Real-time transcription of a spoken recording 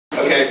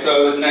Okay,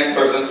 so this next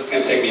person, this is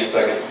going to take me a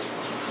second.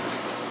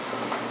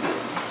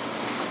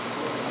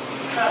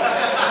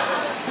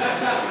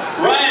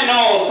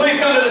 Knowles,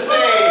 please come to the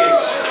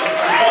stage.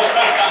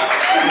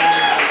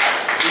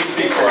 He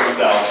speaks for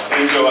himself.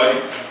 Enjoy.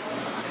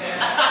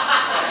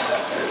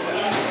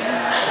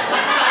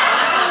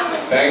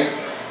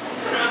 Thanks.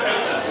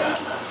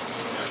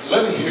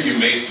 Let me hear you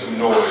make some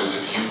noise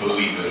if you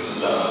believe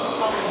in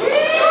love.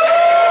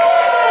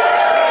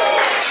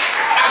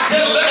 I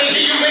said, let me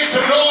hear you make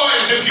some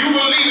noise if you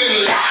believe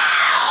in love.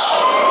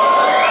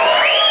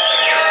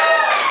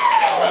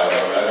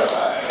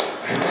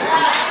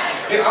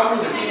 I'm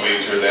willing to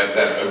wager that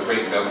a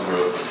great number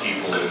of the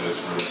people in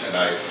this room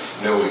tonight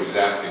know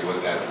exactly what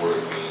that word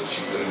means.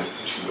 You've been in a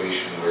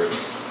situation where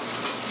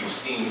you've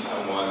seen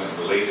someone and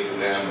related to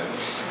them, and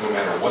no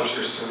matter what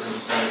your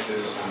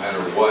circumstances, no matter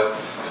what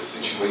the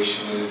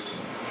situation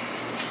is,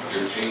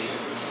 you're taken.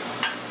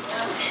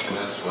 And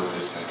that's what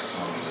this next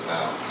song is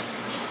about.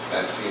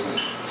 That feeling.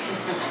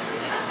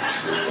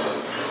 True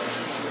love.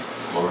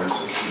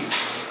 Lawrence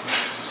O'Keefe's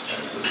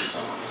sense of the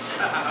song.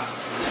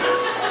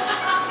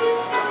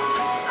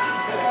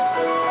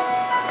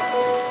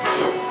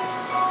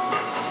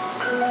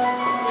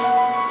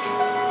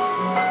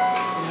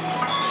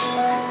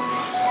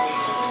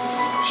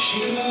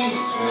 She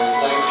smells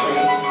like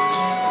rain,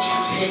 and she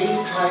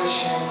tastes like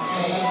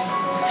champagne.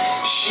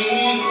 She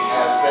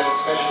has that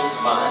special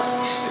smile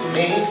that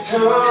makes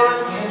her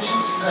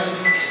intentions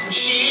plain. And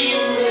she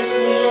makes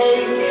me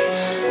ache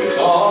with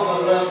all the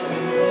love we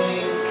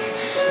make.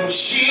 And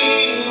she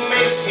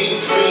makes me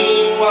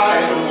dream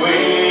wide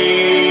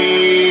awake.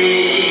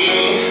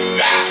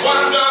 That's why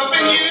I'm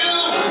dumping you,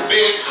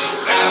 bitch.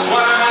 That's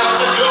why I'm out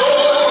the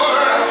door.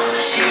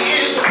 She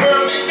is a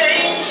perfect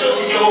angel.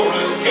 You're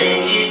a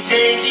skanky,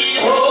 skanky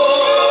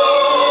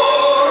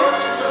whore.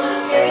 A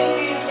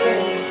skanky,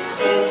 skanky,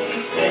 skanky,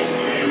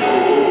 skanky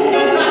whore.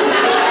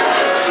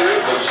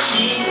 But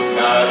she's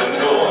not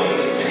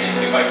annoyed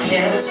if I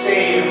can't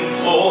stay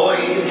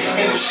employed.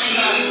 And she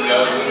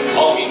doesn't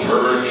call me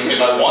pert if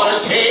I want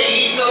to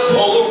take a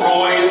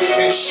Polaroid.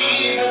 And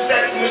she's a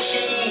sex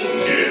machine,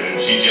 and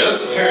she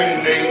just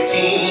turned 18.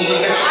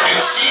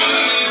 And she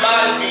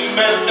buys me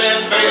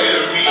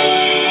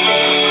methamphetamines.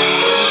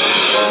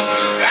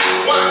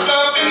 That's why I'm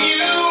dumping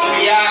you,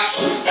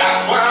 biatch.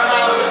 That's why I'm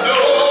out the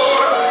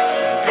door.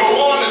 Go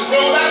on and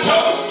throw that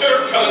toaster,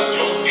 cause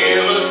you'll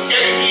scare a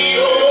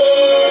skanky whore.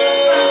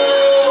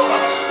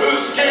 A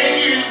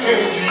skanky,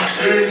 skanky,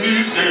 skanky,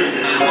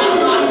 skanky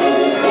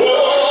whore.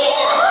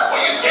 Well,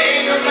 you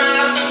skank them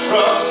at the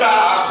truck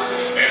stops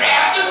and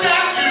at the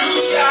tattoo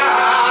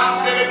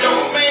shops. And it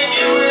don't make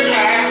you an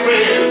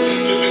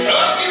actress just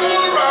because you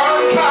want to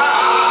run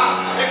cops.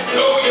 And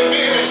so you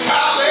finish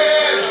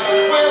college.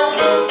 Well,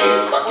 what do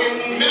you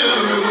fucking do?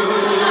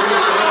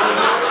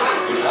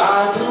 If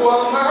I blew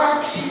all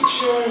my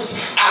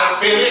teachers, I'd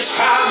finish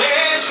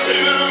college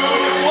too.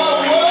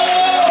 Whoa,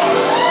 whoa.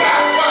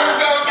 That's why I'm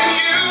dumping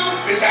you,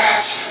 bitch.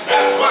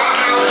 That's why I'm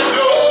out the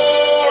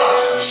door.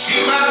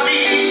 She might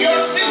be your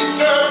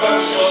sister, but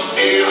you're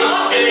still a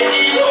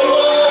skanky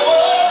whore.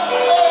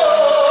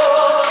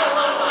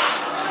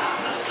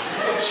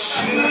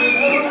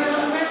 She's a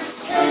little bit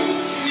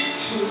skanky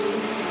too,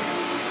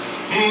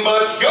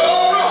 but you're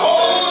a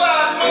whole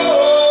lot more.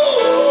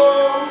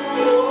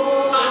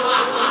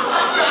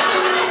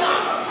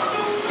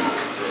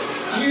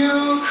 You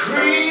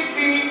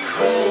creepy,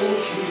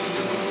 cranky,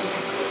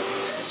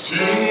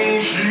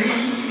 stinky,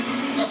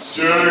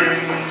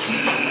 skanky,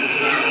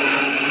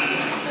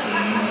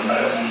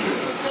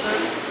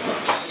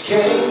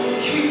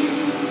 skanky,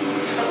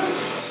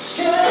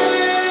 skanky.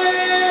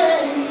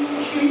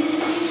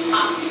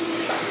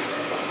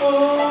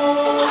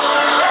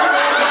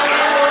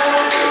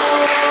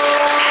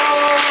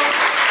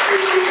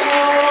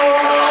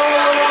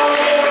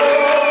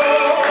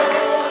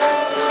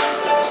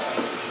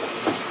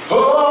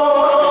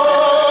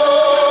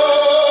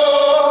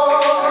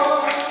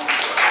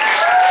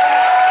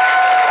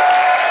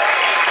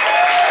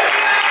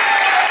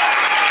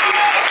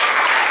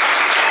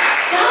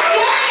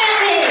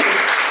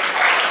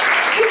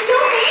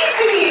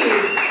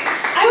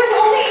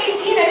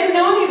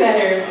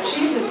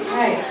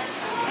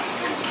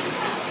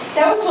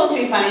 That was supposed to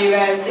be funny, you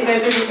guys. You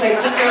guys are just like,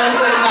 this girl is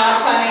like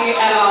not funny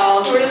at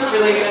all. So we're just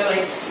really gonna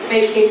like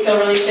make Kate feel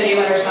really shitty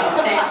about herself.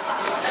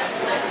 Thanks.